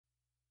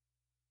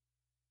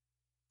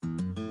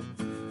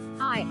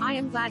Hi, I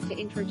am glad to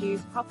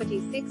introduce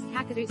Property 6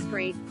 Kakadu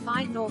Street,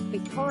 Clyde, North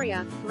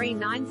Victoria,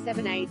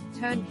 3978,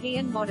 turnkey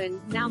and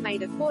modern, now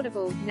made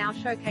affordable, now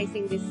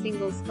showcasing this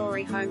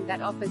single-story home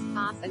that offers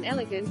class and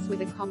elegance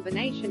with a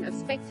combination of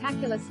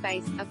spectacular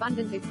space,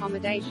 abundant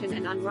accommodation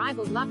and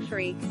unrivaled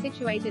luxury.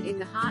 Situated in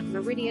the Heart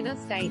Meridian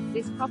Estate,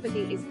 this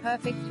property is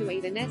perfect to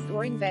either nest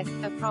or invest.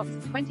 Approx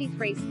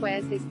 23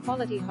 squares. This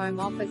quality home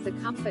offers the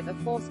comfort of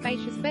 4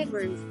 spacious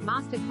bedrooms,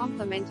 master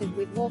complemented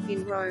with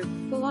walk-in robe,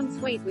 full-on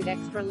suite with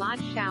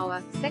extra-large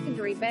shower.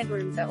 Secondary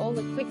bedrooms are all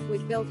equipped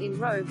with built-in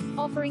robes,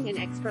 offering an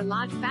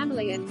extra-large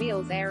family and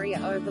meals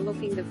area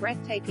overlooking the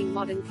breathtaking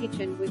modern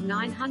kitchen with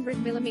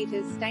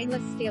 900mm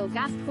stainless steel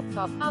gas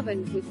cooktop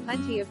oven, with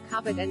plenty of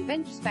cupboard and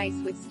bench space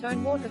with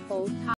stone waterfall.